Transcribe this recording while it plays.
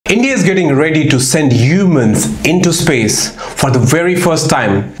India is getting ready to send humans into space for the very first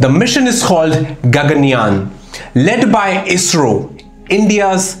time. The mission is called Gaganyaan, led by ISRO,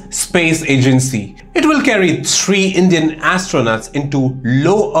 India's space agency. It will carry 3 Indian astronauts into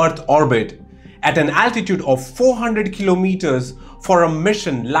low Earth orbit at an altitude of 400 kilometers for a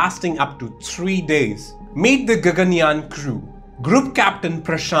mission lasting up to 3 days. Meet the Gaganyaan crew. Group Captain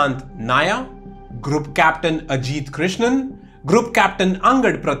Prasanth Nair, Group Captain Ajit Krishnan, Group Captain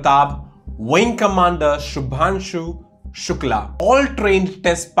Angad Pratap, Wing Commander Shubhanshu, Shukla. All trained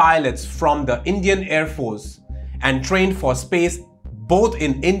test pilots from the Indian Air Force and trained for space both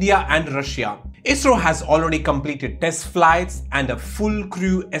in India and Russia. ISRO has already completed test flights and a full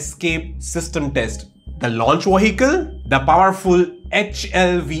crew escape system test. The launch vehicle, the powerful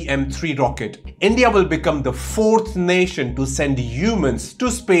HLVM-3 rocket. India will become the 4th nation to send humans to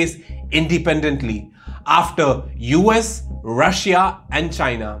space independently after US, Russia and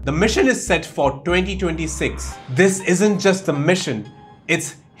China. The mission is set for 2026. This isn't just a mission,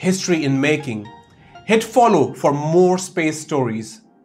 it's history in making. Hit follow for more space stories.